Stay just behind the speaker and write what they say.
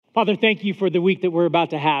Father, thank you for the week that we're about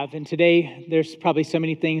to have. And today, there's probably so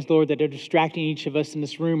many things, Lord, that are distracting each of us in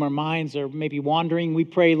this room. Our minds are maybe wandering. We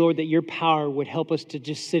pray, Lord, that your power would help us to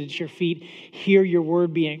just sit at your feet, hear your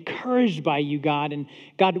word, be encouraged by you, God. And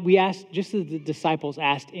God, we ask, just as the disciples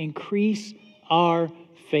asked, increase our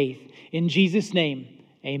faith. In Jesus' name,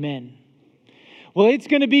 amen. Well, it's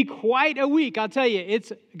going to be quite a week. I'll tell you,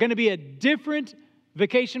 it's going to be a different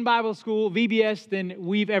Vacation Bible School, VBS, than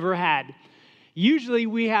we've ever had. Usually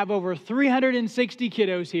we have over 360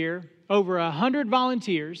 kiddos here, over 100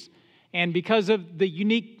 volunteers, and because of the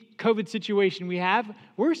unique COVID situation we have,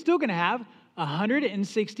 we're still going to have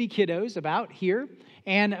 160 kiddos about here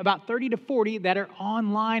and about 30 to 40 that are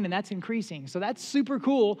online, and that's increasing. So that's super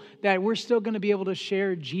cool that we're still going to be able to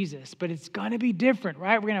share Jesus, but it's going to be different,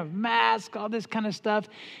 right? We're going to have masks, all this kind of stuff.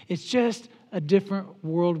 It's just a different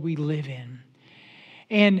world we live in.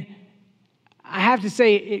 And I have to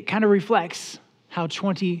say, it kind of reflects how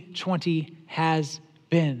 2020 has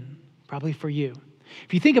been, probably for you.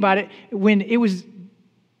 If you think about it, when it was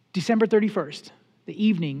December 31st, the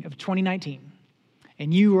evening of 2019,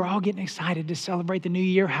 and you were all getting excited to celebrate the new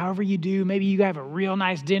year, however you do, maybe you have a real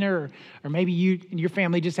nice dinner, or maybe you and your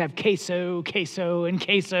family just have queso,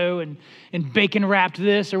 and bacon-wrapped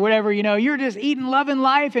this or whatever, you're just eating, loving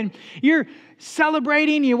life, and you're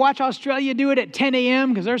celebrating. You watch Australia do it at 10 a.m.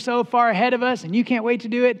 because they're so far ahead of us and you can't wait to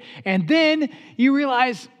do it. And then you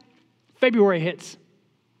realize February hits.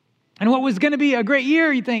 And what was going to be a great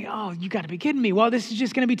year, you think, oh, you got to be kidding me. Well, this is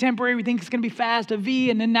just going to be temporary. We think it's going to be fast, a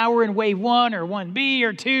V, and then now we're in wave 1 or 1B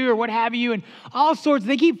or 2 or what have you, and all sorts.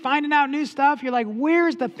 They keep finding out new stuff. You're like,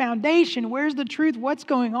 where's the foundation? Where's the truth? What's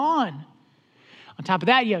going on? On top of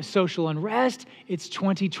that, you have social unrest. It's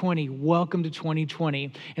 2020. Welcome to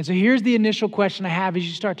 2020. And so here's the initial question I have as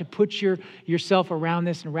you start to put yourself around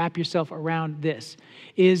this and wrap yourself around this,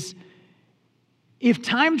 is if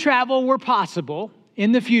time travel were possible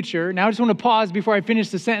in the future, now I just want to pause before I finish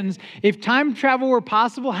the sentence. If time travel were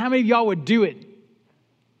possible, how many of y'all would do it?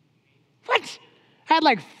 What? I had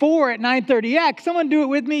like 4 at 9:30. Yeah, can someone do it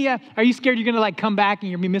with me? Yeah. Are you scared you're going to come back and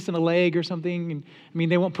you're going to be missing a leg or something? And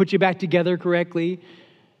they won't put you back together correctly.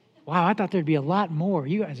 Wow, I thought there'd be a lot more.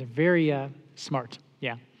 You guys are very smart.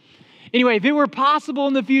 Yeah. Anyway, if it were possible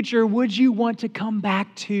in the future, would you want to come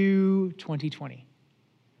back to 2020?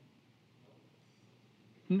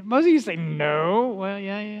 Most of you say no. Well,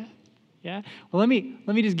 yeah. Well, let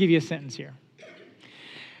me just give you a sentence here.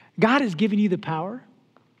 God has given you the power.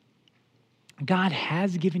 God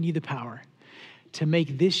has given you the power to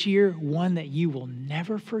make this year one that you will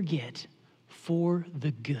never forget for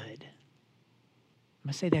the good. I'm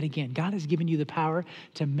going to say that again. God has given you the power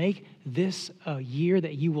to make this a year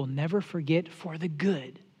that you will never forget for the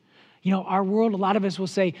good. Our world, a lot of us will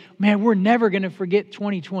say, man, we're never going to forget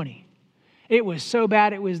 2020. It was so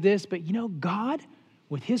bad, it was this. But God,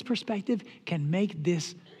 with his perspective, can make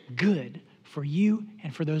this good for you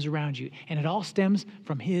and for those around you. And it all stems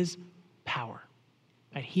from his power.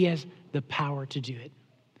 That he has the power to do it.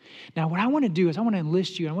 Now, what I want to do is I want to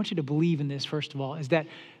enlist you. I want you to believe in this, first of all, is that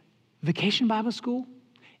Vacation Bible School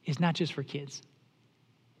is not just for kids.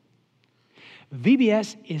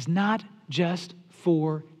 VBS is not just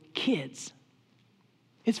for kids.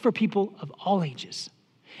 It's for people of all ages.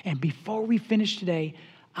 And before we finish today,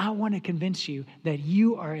 I want to convince you that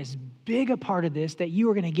you are as big a part of this, that you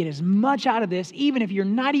are going to get as much out of this, even if you're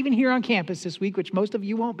not even here on campus this week, which most of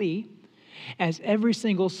you won't be, as every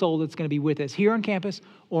single soul that's going to be with us here on campus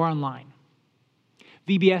or online.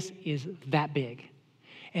 VBS is that big.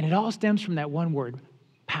 And it all stems from that one word,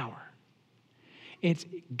 power. It's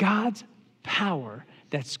God's power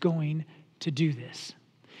that's going to do this.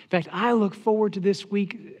 In fact, I look forward to this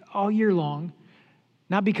week all year long,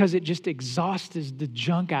 not because it just exhausts the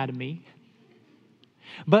junk out of me,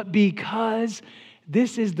 but because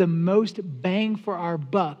this is the most bang for our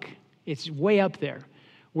buck. It's way up there,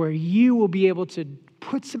 where you will be able to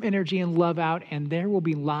put some energy and love out, and there will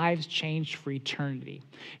be lives changed for eternity.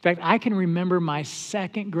 In fact, I can remember my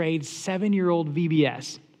second grade 7-year-old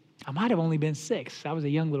VBS. I might have only been 6. I was a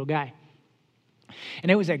young little guy.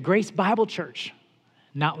 And it was at Grace Bible Church,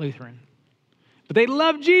 not Lutheran. But they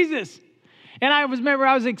loved Jesus. And I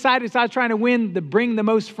was excited, so I was trying to win the bring the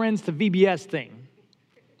most friends to VBS thing.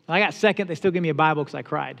 I got second. They still gave me a Bible because I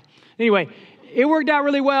cried. Anyway, it worked out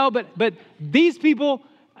really well, but these people,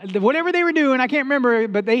 whatever they were doing, I can't remember,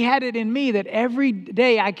 but they had it in me that every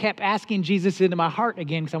day I kept asking Jesus into my heart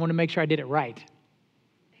again because I wanted to make sure I did it right.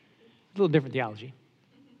 A little different theology.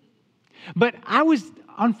 But I was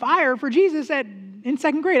on fire for Jesus in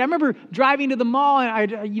second grade. I remember driving to the mall,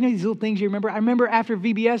 and these little things you remember. I remember after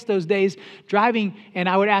VBS those days, driving, and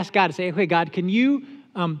I would ask God to say, okay, God, can you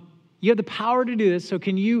You have the power to do this, so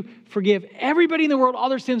can you forgive everybody in the world all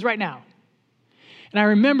their sins right now? And I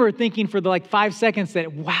remember thinking for the 5 seconds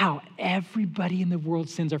that, wow, everybody in the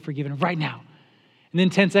world's sins are forgiven right now. And then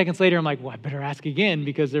 10 seconds later, I'm like, well, I better ask again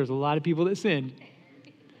because there's a lot of people that sinned.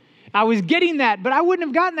 I was getting that, but I wouldn't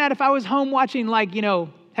have gotten that if I was home watching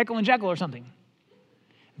Heckle and Jekyll or something.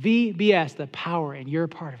 VBS, the power, and you're a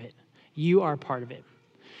part of it. You are a part of it.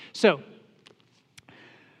 So,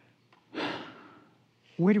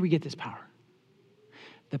 where do we get this power?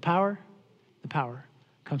 The power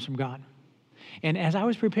comes from God. And as I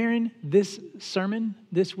was preparing this sermon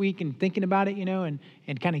this week and thinking about it,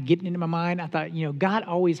 and kind of getting into my mind, I thought, God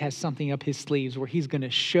always has something up his sleeves where he's going to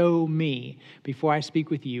show me before I speak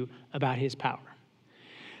with you about his power.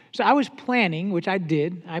 So I was planning, which I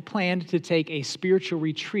did, I planned to take a spiritual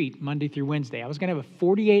retreat Monday through Wednesday. I was going to have a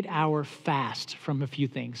 48-hour fast from a few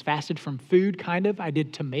things. Fasted from food, kind of. I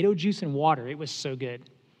did tomato juice and water. It was so good.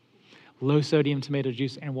 Low sodium tomato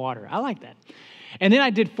juice and water. I like that. And then I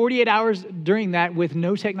did 48 hours during that with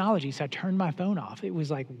no technology, so I turned my phone off. It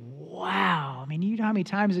was like, wow. I mean, you know how many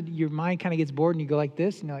times your mind kind of gets bored and you go like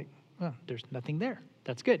this, and you're like, well, there's nothing there.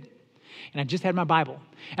 That's good. And I just had my Bible.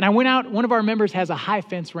 And I went out, one of our members has a high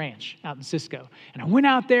fence ranch out in Cisco. And I went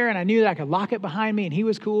out there and I knew that I could lock it behind me and he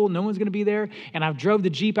was cool. No one's going to be there. And I drove the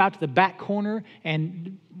Jeep out to the back corner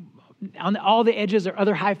and on all the edges are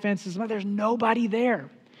other high fences. But there's nobody there.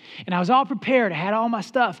 And I was all prepared. I had all my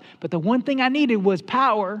stuff. But the one thing I needed was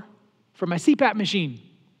power for my CPAP machine.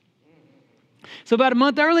 So about a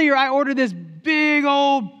month earlier, I ordered this big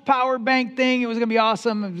old power bank thing. It was going to be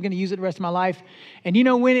awesome. I was going to use it the rest of my life. And you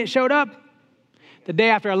know when it showed up? The day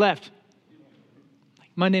after I left.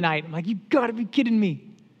 Monday night. I'm like, you got to be kidding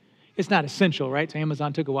me. It's not essential, right? So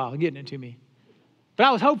Amazon took a while getting it to me. But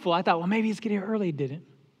I was hopeful. I thought, well, maybe it's getting here early. It didn't.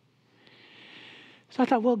 So I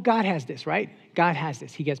thought, well, God has this, right? God has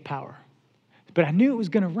this. He gets power. But I knew it was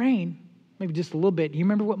going to rain, maybe just a little bit. Do you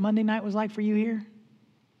remember what Monday night was like for you here?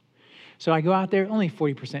 So I go out there, only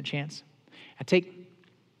 40% chance. I take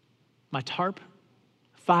my tarp,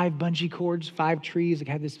 5 bungee cords, 5 trees.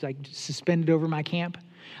 I have this suspended over my camp.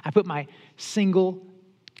 I put my single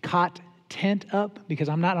cot tent up because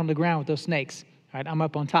I'm not on the ground with those snakes. All right, I'm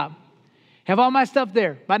up on top. Have all my stuff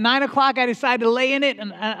there. About 9 o'clock, I decide to lay in it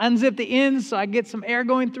and unzip the ends so I get some air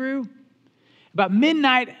going through. About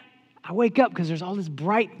midnight, I wake up because there's all this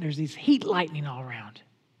there's these heat lightning all around.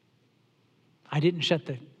 I didn't shut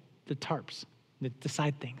the tarps, the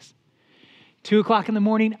side things. 2 o'clock in the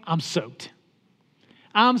morning, I'm soaked.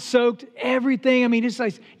 I'm soaked, everything. I mean, it's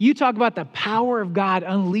like, you talk about the power of God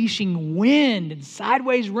unleashing wind and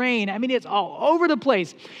sideways rain. I mean, it's all over the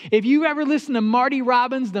place. If you ever listen to Marty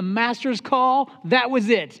Robbins, The Master's Call, that was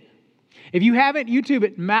it. If you haven't, YouTube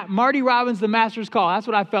it, Marty Robbins, The Master's Call. That's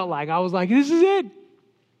what I felt like. I was like, this is it.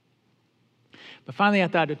 But finally, I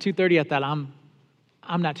thought at 2:30, I thought,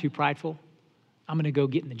 I'm not too prideful. I'm going to go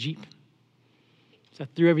get in the Jeep. So I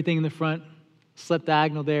threw everything in the front, slept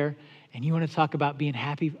diagonal there. And you want to talk about being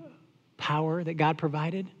happy, power that God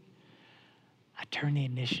provided? I turned the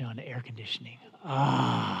ignition on the air conditioning.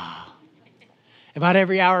 About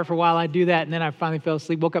every hour for a while, I'd do that. And then I finally fell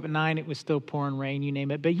asleep. Woke up at 9. It was still pouring rain, you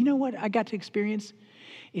name it. But you know what I got to experience?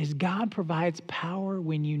 Is God provides power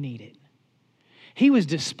when you need it. He was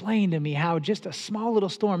displaying to me how just a small little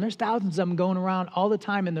storm, there's thousands of them going around all the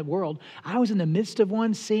time in the world. I was in the midst of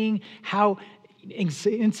one, seeing how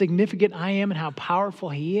insignificant I am and how powerful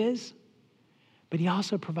he is. But he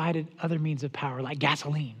also provided other means of power like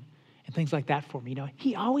gasoline and things like that for me.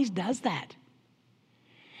 He always does that.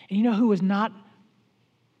 And you know who was not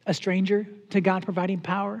a stranger to God providing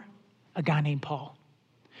power? A guy named Paul.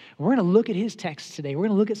 We're going to look at his texts today. We're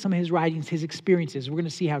going to look at some of his writings, his experiences. We're going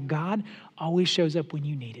to see how God always shows up when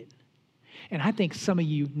you need it. And I think some of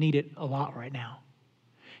you need it a lot right now.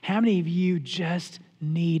 How many of you just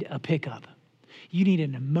need a pickup? You need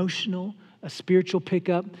an emotional, a spiritual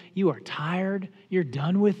pickup. You are tired. You're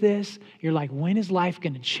done with this. You're like, when is life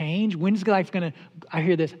going to change? When's life going to, I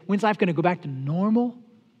hear this, when's life going to go back to normal?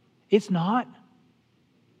 It's not.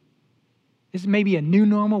 This may be a new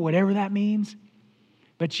normal, whatever that means.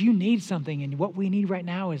 But you need something, and what we need right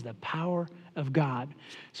now is the power of God.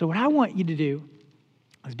 So what I want you to do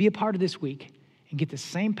is be a part of this week and get the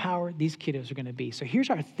same power these kiddos are going to be. So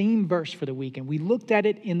here's our theme verse for the week, and we looked at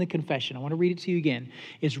it in the confession. I want to read it to you again.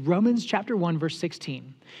 It's Romans chapter 1, verse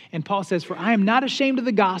 16. And Paul says, "For I am not ashamed of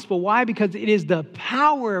the gospel." Why? Because it is the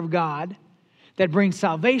power of God that brings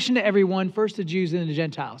salvation to everyone, first the Jews and the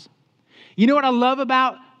Gentiles. You know what I love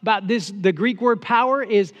about this? The Greek word power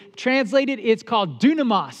is translated, it's called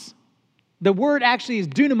dunamos. The word actually is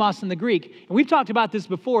dunamos in the Greek. And we've talked about this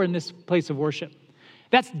before in this place of worship.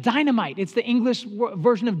 That's dynamite. It's the English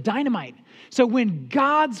version of dynamite. So when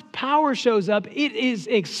God's power shows up, it is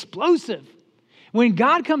explosive. When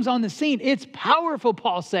God comes on the scene, it's powerful,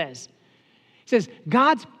 Paul says. He says,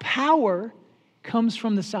 God's power comes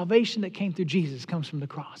from the salvation that came through Jesus, comes from the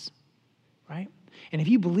cross, right? And if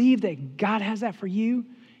you believe that God has that for you,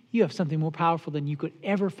 you have something more powerful than you could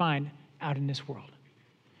ever find out in this world.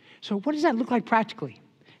 So what does that look like practically?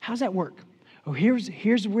 How does that work? Oh,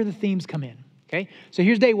 here's where the themes come in, okay? So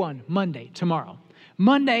here's day one, Monday, tomorrow.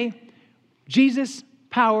 Monday, Jesus'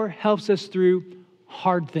 power helps us through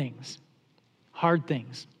hard things. Hard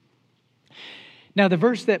things. Now, the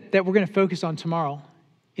verse that we're going to focus on tomorrow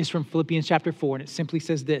is from Philippians chapter 4, and it simply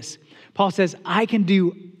says this. Paul says, I can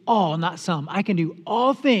do all, not some, I can do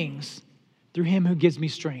all things through him who gives me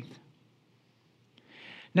strength.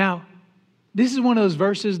 Now, this is one of those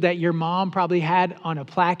verses that your mom probably had on a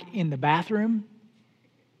plaque in the bathroom.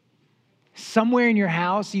 Somewhere in your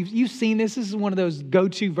house, you've seen this. This is one of those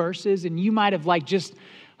go-to verses, and you might have just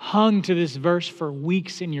hung to this verse for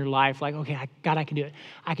weeks in your life. Like, okay, God, I can do it.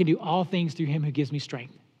 I can do all things through him who gives me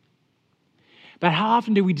strength. But how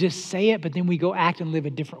often do we just say it, but then we go act and live a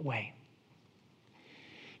different way?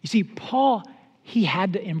 You see, Paul, he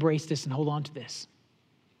had to embrace this and hold on to this.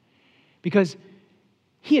 Because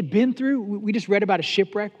he had been through, we just read about a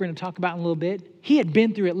shipwreck we're going to talk about in a little bit. He had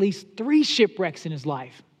been through at least 3 shipwrecks in his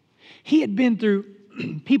life. He had been through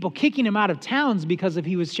people kicking him out of towns because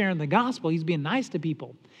he was sharing the gospel. He's being nice to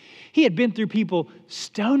people. He had been through people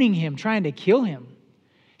stoning him, trying to kill him.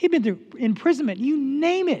 He'd been through imprisonment, you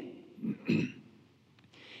name it. And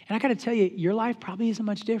I got to tell you, your life probably isn't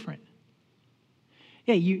much different.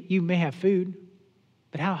 Yeah, you may have food,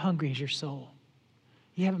 but how hungry is your soul?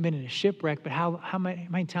 You haven't been in a shipwreck, but how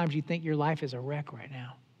many times do you think your life is a wreck right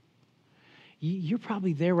now? You're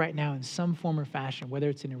probably there right now in some form or fashion, whether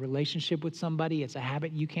it's in a relationship with somebody, it's a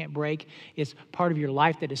habit you can't break, it's part of your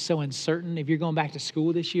life that is so uncertain. If you're going back to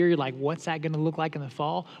school this year, you're like, what's that going to look like in the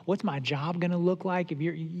fall? What's my job going to look like? If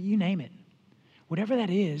you name it. Whatever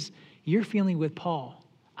that is, you're feeling with Paul.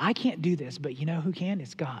 I can't do this, but you know who can?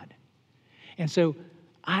 It's God. And so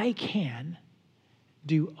I can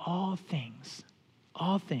do all things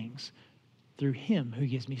through him who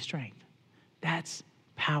gives me strength. That's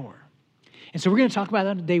power. And so we're going to talk about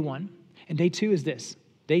that on day 1. And day 2 is this.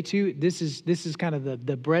 Day 2, this is kind of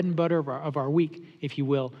the bread and butter of our week, if you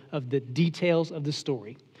will, of the details of the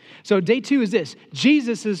story. So day 2 is this.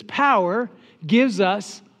 Jesus' power gives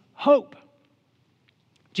us hope.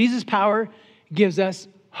 Jesus' power gives us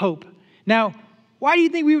hope. Now, why do you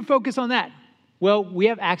think we would focus on that? Well, we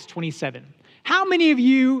have Acts 27. How many of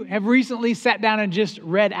you have recently sat down and just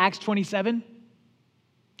read Acts 27?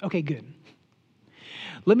 Okay, good.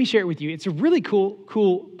 Let me share it with you. It's a really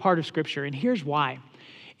cool part of Scripture, and here's why.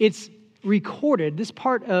 It's recorded, this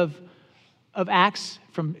part of Acts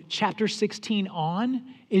from chapter 16 on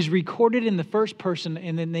is recorded in the first person,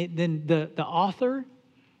 and then the author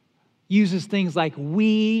uses things like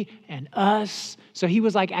we and us. So he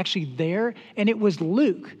was actually there, and it was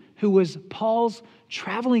Luke, who was Paul's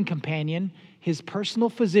traveling companion, his personal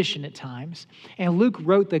physician at times. And Luke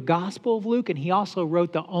wrote the Gospel of Luke, and he also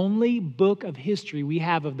wrote the only book of history we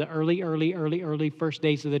have of the early first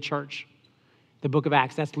days of the church. The book of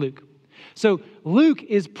Acts, that's Luke. So Luke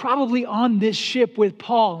is probably on this ship with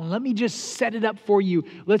Paul. And let me just set it up for you.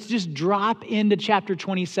 Let's just drop into chapter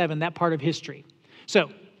 27, that part of history.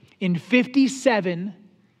 So in 57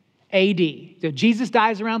 AD, so Jesus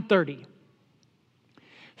dies around 30.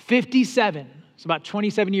 57, so about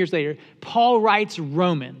 27 years later, Paul writes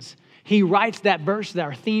Romans. He writes that verse,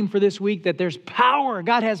 our theme for this week, that there's power.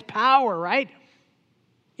 God has power, right?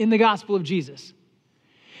 In the gospel of Jesus.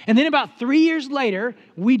 And then about 3 years later,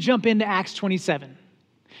 we jump into Acts 27.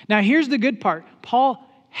 Now, here's the good part. Paul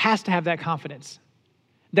has to have that confidence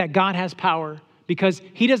that God has power because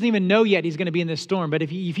he doesn't even know yet he's going to be in this storm. But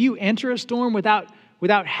if you enter a storm without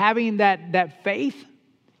having that faith,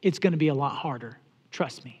 it's going to be a lot harder.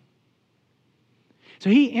 Trust me. So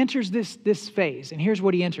he enters this phase, and here's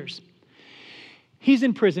what he enters. He's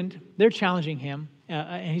imprisoned. They're challenging him,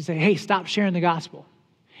 and he's saying, hey, stop sharing the gospel.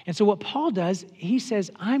 And so what Paul does, he says,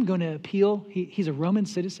 I'm going to appeal. He's a Roman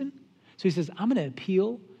citizen. So he says, I'm going to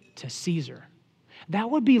appeal to Caesar. That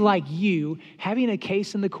would be like you having a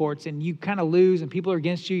case in the courts and you kind of lose and people are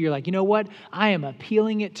against you. You're like, you know what? I am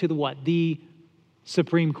appealing it to the what? The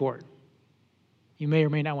Supreme Court. You may or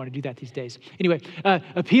may not want to do that these days. Anyway,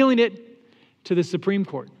 appealing it to the Supreme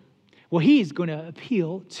Court. Well, he's going to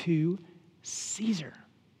appeal to Caesar.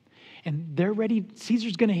 And they're ready.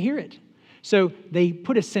 Caesar's going to hear it. So they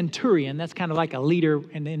put a centurion, that's kind of like a leader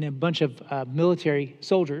and a bunch of military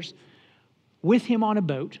soldiers, with him on a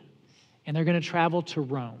boat, and they're going to travel to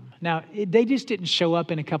Rome. Now, they just didn't show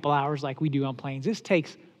up in a couple hours like we do on planes. This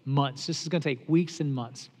takes months. This is going to take weeks and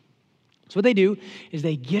months. So what they do is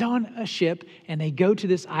they get on a ship and they go to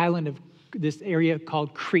this island of this area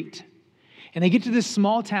called Crete. And they get to this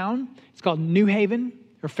small town. It's called New Haven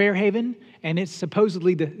or Fairhaven. And it's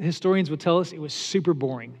supposedly, the historians will tell us, it was super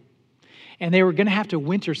boring. And they were going to have to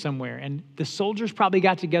winter somewhere. And the soldiers probably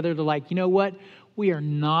got together to like, you know what? We are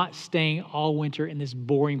not staying all winter in this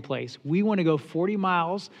boring place. We want to go 40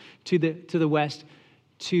 miles to the west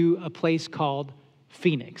to a place called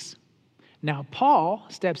Phoenix. Now, Paul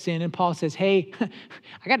steps in and Paul says, hey,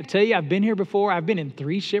 I got to tell you, I've been here before. I've been in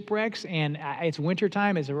 3 shipwrecks and it's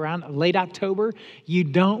wintertime. It's around late October. You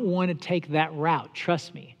don't want to take that route.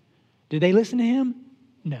 Trust me. Do they listen to him?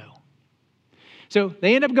 No. So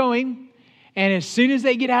they end up going, and as soon as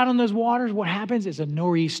they get out on those waters, what happens is a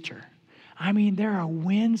nor'easter. I mean, there are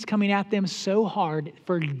winds coming at them so hard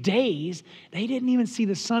for days, they didn't even see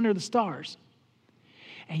the sun or the stars.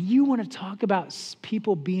 And you want to talk about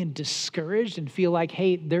people being discouraged and feel like,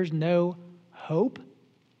 hey, there's no hope?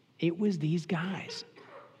 It was these guys.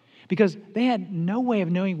 Because they had no way of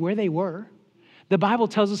knowing where they were. The Bible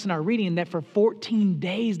tells us in our reading that for 14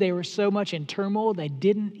 days they were so much in turmoil they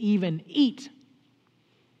didn't even eat.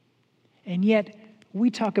 And yet, we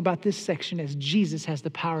talk about this section as Jesus has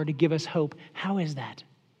the power to give us hope. How is that?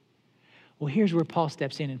 Well, here's where Paul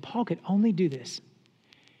steps in. And Paul could only do this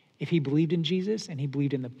if he believed in Jesus and he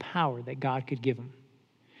believed in the power that God could give him.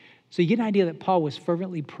 So you get an idea that Paul was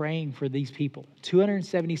fervently praying for these people.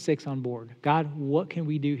 276 on board. God, what can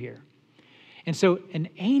we do here? And so an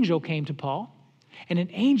angel came to Paul, and an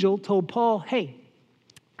angel told Paul, hey,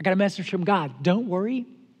 I got a message from God. Don't worry.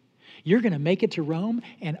 You're going to make it to Rome,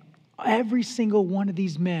 and every single one of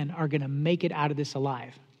these men are going to make it out of this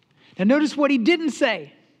alive. Now notice what he didn't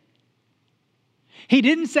say. He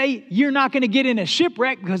didn't say, you're not going to get in a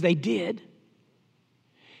shipwreck, because they did.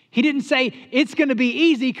 He didn't say, it's going to be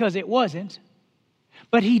easy, because it wasn't.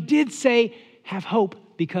 But he did say, have hope,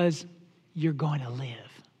 because you're going to live.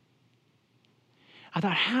 I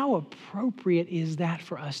thought, how appropriate is that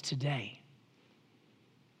for us today?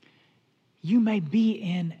 You may be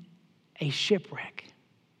in a shipwreck,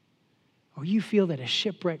 or you feel that a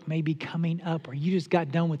shipwreck may be coming up, or you just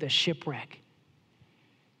got done with a shipwreck.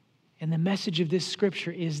 And the message of this scripture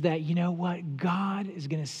is that, you know what? God is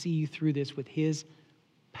going to see you through this with his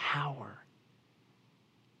power.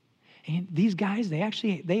 And these guys,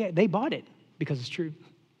 they bought it because it's true.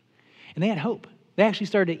 And they had hope. They actually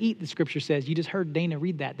started to eat, the scripture says. You just heard Dana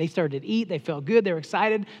read that. They started to eat. They felt good. They were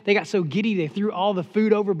excited. They got so giddy, they threw all the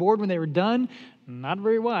food overboard when they were done. Not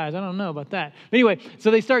very wise. I don't know about that. But anyway, so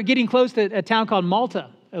they start getting close to a town called Malta,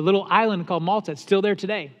 a little island called Malta. It's still there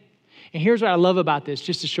today. And here's what I love about this,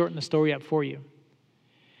 just to shorten the story up for you,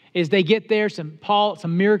 is they get there, some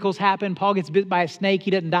miracles happen. Paul gets bit by a snake.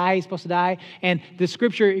 He doesn't die. He's supposed to die. And the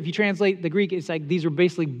scripture, if you translate the Greek, it's like these were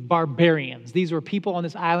basically barbarians. These were people on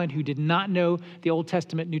this island who did not know the Old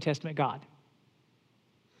Testament, New Testament God.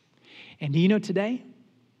 And do you know today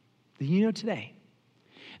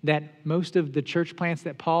that most of the church plants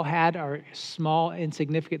that Paul had are small,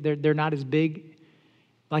 insignificant. They're not as big,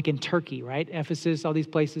 like in Turkey, right? Ephesus, all these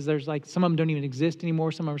places, there's like, some of them don't even exist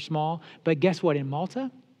anymore. Some of them are small. But guess what? In Malta,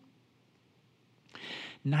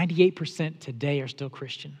 98% today are still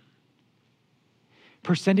Christian.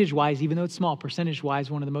 Percentage-wise, even though it's small, percentage-wise,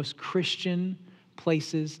 one of the most Christian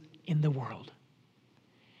places in the world.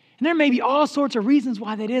 And there may be all sorts of reasons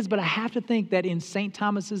why that is, but I have to think that in St.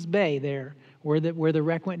 Thomas's Bay there, where the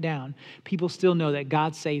wreck went down, people still know that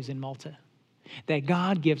God saves in Malta. That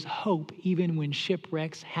God gives hope even when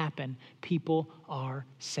shipwrecks happen. People are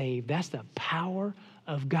saved. That's the power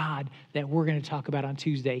of God that we're going to talk about on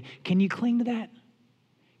Tuesday. Can you cling to that?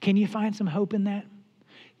 Can you find some hope in that?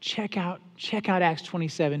 Check out Acts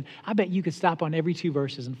 27. I bet you could stop on every 2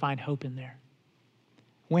 verses and find hope in there.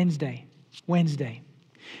 Wednesday.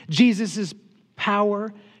 Jesus'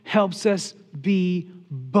 power helps us be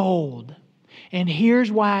bold. And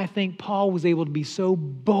here's why I think Paul was able to be so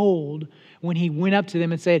bold when he went up to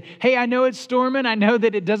them and said, hey, I know it's storming. I know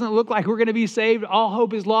that it doesn't look like we're going to be saved. All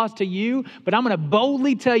hope is lost to you, but I'm going to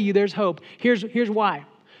boldly tell you there's hope. Here's why.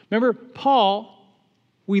 Remember, Paul,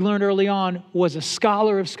 we learned early on, was a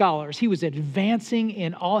scholar of scholars. He was advancing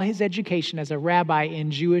in all his education as a rabbi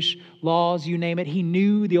in Jewish laws, you name it. He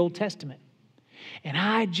knew the Old Testament. And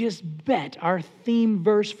I just bet our theme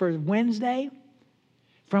verse for Wednesday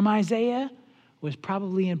from Isaiah was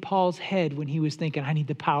probably in Paul's head when he was thinking, I need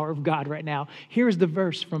the power of God right now. Here's the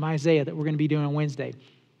verse from Isaiah that we're going to be doing on Wednesday.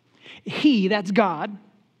 He, that's God,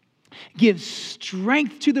 gives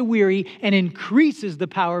strength to the weary and increases the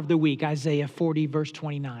power of the weak. Isaiah 40, verse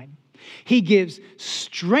 29. He gives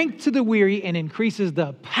strength to the weary and increases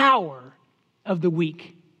the power of the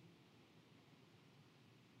weak.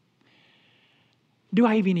 Do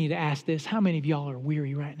I even need to ask this? How many of y'all are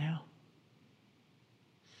weary right now?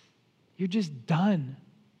 You're just done.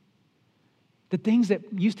 The things that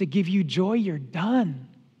used to give you joy, you're done.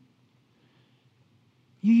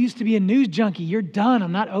 You used to be a news junkie. You're done.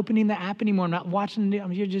 I'm not opening the app anymore. I'm not watching the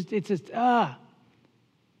news. No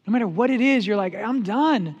matter what it is, you're like, I'm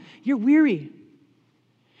done. You're weary.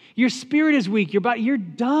 Your spirit is weak. You're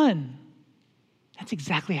done. That's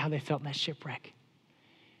exactly how they felt in that shipwreck.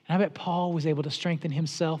 And I bet Paul was able to strengthen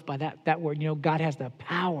himself by that word. God has the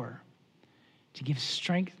power to give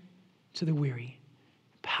strength to the weary,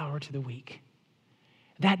 power to the weak.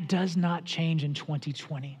 That does not change in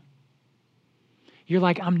 2020. You're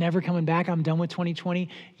like, I'm never coming back. I'm done with 2020.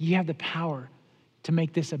 You have the power to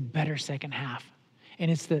make this a better second half.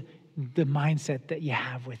 And it's the mindset that you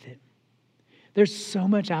have with it. There's so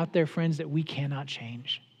much out there, friends, that we cannot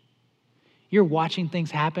change. You're watching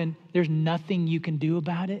things happen. There's nothing you can do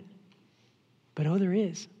about it. But there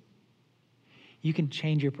is. You can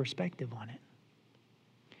change your perspective on it.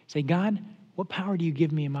 Say, God, what power do you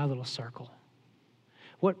give me in my little circle?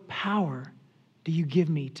 What power do you give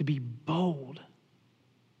me to be bold,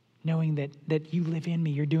 knowing that you live in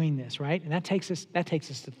me, you're doing this, right? And that takes us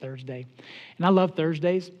to Thursday. And I love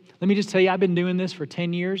Thursdays. Let me just tell you, I've been doing this for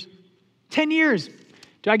 10 years. 10 years.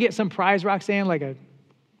 Do I get some prize, Roxanne, like a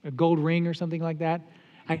gold ring or something like that?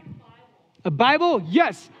 A Bible?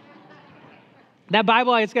 Yes. That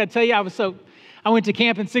Bible, I just got to tell you, I went to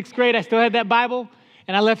camp in 6th grade. I still had that Bible,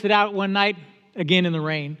 and I left it out one night, again in the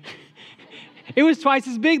rain. It was twice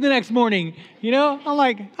as big the next morning. I'm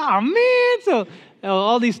like, oh, man. So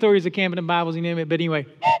all these stories of camping and Bibles, you name it. But anyway,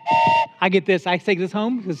 I get this. I take this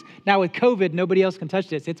home because now with COVID, nobody else can touch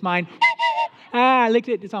this. It's mine. I licked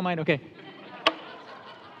it. It's all mine. Okay.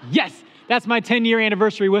 Yes. That's my 10-year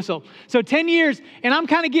anniversary whistle. So 10 years, and I'm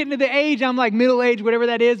kind of getting to the age, I'm like middle age, whatever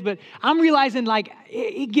that is, but I'm realizing like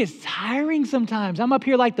it gets tiring sometimes. I'm up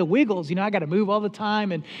here like the Wiggles, I got to move all the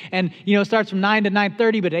time, and it starts from 9 to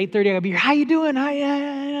 9:30, but at 8:30 I got to be here. How you doing?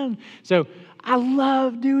 Hi. So I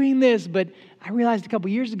love doing this, but I realized a couple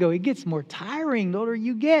years ago, it gets more tiring the older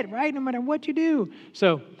you get, right? No matter what you do.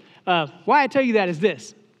 So why I tell you that is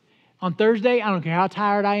this. On Thursday, I don't care how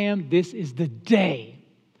tired I am, this is the day.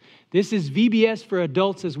 This is VBS for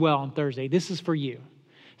adults as well on Thursday. This is for you.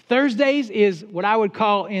 Thursdays is what I would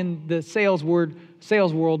call in the sales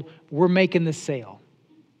world, we're making the sale.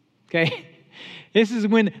 Okay? This is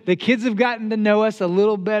when the kids have gotten to know us a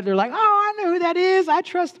little bit. They're like, oh, I know who that is. I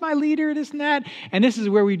trust my leader, this and that. And this is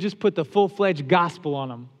where we just put the full-fledged gospel on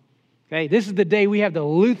them. Okay? This is the day we have the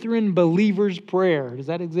Lutheran Believer's Prayer. Does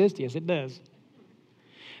that exist? Yes, it does.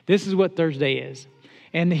 This is what Thursday is.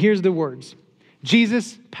 And here's the words.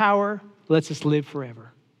 Jesus' power lets us live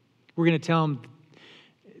forever. We're going to tell them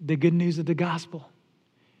the good news of the gospel,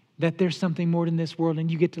 that there's something more than this world and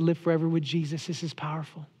you get to live forever with Jesus. This is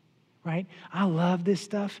powerful, right? I love this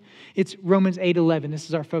stuff. It's Romans 8:11. This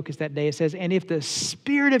is our focus that day. It says, and if the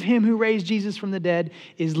spirit of him who raised Jesus from the dead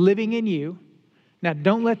is living in you, now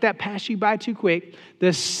don't let that pass you by too quick.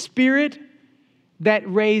 The spirit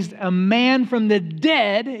that raised a man from the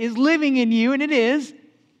dead is living in you, and it is.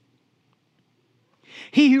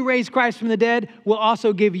 He who raised Christ from the dead will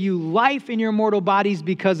also give you life in your mortal bodies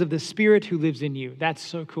because of the Spirit who lives in you. That's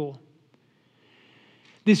so cool.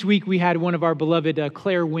 This week we had one of our beloved,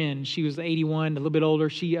 Claire Wynn. She was 81, a little bit older.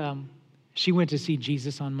 She went to see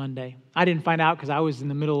Jesus on Monday. I didn't find out because I was in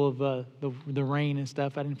the middle of the rain and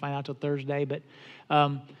stuff. I didn't find out till Thursday. But,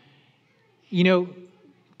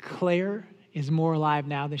 Claire is more alive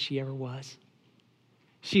now than she ever was.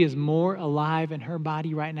 She is more alive in her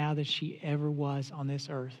body right now than she ever was on this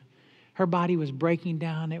earth. Her body was breaking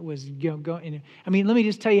down. It was going. Let me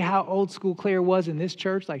just tell you how old school Claire was in this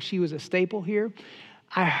church. Like she was a staple here.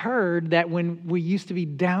 I heard that when we used to be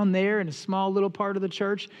down there in a small little part of the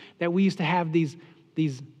church, that we used to have these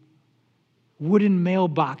wooden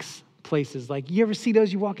mailbox places. Like you ever see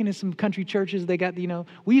those? You walk into some country churches, they got,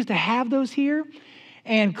 we used to have those here.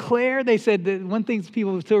 And Claire, they said that one thing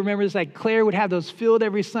people still remember is like Claire would have those filled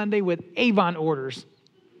every Sunday with Avon orders.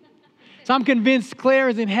 So I'm convinced Claire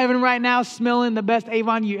is in heaven right now smelling the best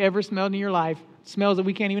Avon you ever smelled in your life. Smells that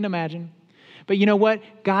we can't even imagine. But you know what?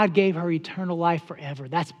 God gave her eternal life forever.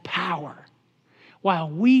 That's power. While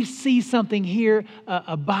we see something here,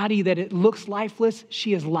 a body that it looks lifeless,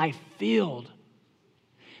 she is life-filled.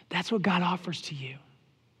 That's what God offers to you.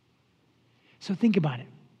 So think about it.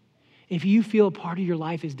 If you feel a part of your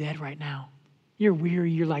life is dead right now, you're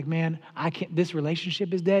weary, you're like, man, I can't, this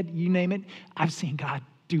relationship is dead, you name it. I've seen God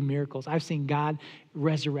do miracles. I've seen God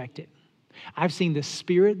resurrect it. I've seen the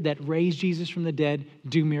Spirit that raised Jesus from the dead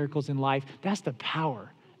do miracles in life. That's the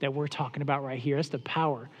power that we're talking about right here. That's the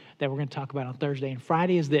power that we're going to talk about on Thursday. And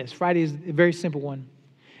Friday is this. Friday is a very simple one.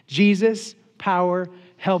 Jesus' power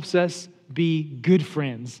helps us be good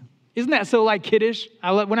friends. Isn't that so like kiddish?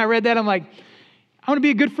 When I read that, I'm like, I want to be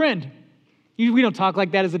a good friend. We don't talk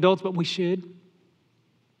like that as adults, but we should.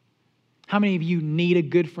 How many of you need a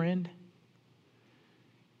good friend?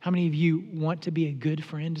 How many of you want to be a good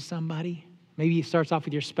friend to somebody? Maybe it starts off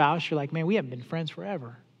with your spouse. You're like, man, we haven't been friends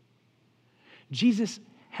forever. Jesus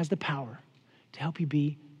has the power to help you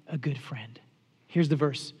be a good friend. Here's the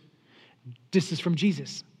verse. This is from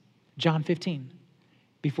Jesus, John 15.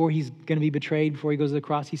 Before he's going to be betrayed, before he goes to the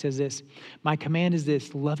cross, he says this, my command is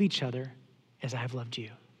this, love each other as I have loved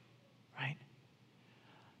you, right?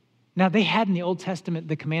 Now, they had in the Old Testament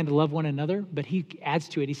the command to love one another, but he adds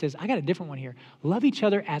to it. He says, I got a different one here. Love each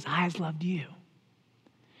other as I have loved you.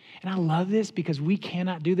 And I love this because we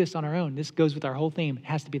cannot do this on our own. This goes with our whole theme. It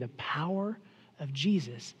has to be the power of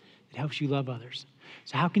Jesus that helps you love others.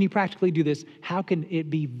 So how can you practically do this? How can it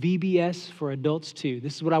be VBS for adults too?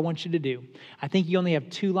 This is what I want you to do. I think you only have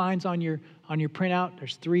 2 lines on your printout.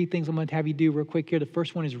 There's 3 things I'm going to have you do real quick here. The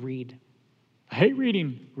first one is read. I hate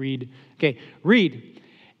reading. Read. Okay, read.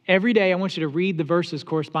 Every day, I want you to read the verses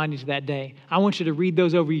corresponding to that day. I want you to read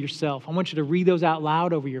those over yourself. I want you to read those out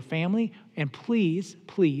loud over your family. And please,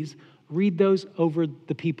 please, read those over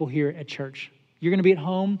the people here at church. You're going to be at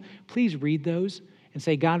home. Please read those and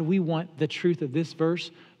say, God, we want the truth of this verse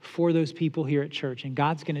for those people here at church. And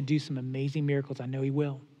God's going to do some amazing miracles. I know he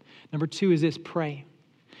will. Number 2 is this, pray.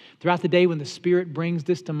 Throughout the day when the Spirit brings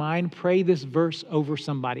this to mind, pray this verse over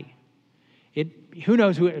somebody. Who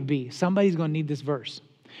knows who it would be? Somebody's going to need this verse.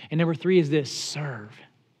 And number 3 is this, serve.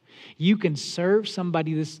 You can serve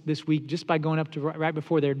somebody this week just by going up to right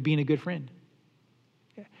before there being a good friend.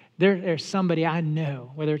 There's somebody I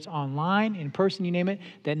know, whether it's online, in person, you name it,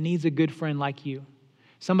 that needs a good friend like you.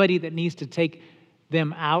 Somebody that needs to take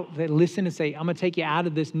them out, that listen and say, I'm going to take you out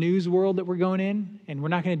of this news world that we're going in, and we're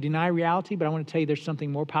not going to deny reality, but I want to tell you there's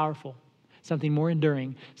something more powerful, something more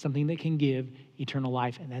enduring, something that can give eternal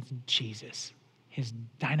life, and that's Jesus, his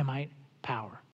dynamite power.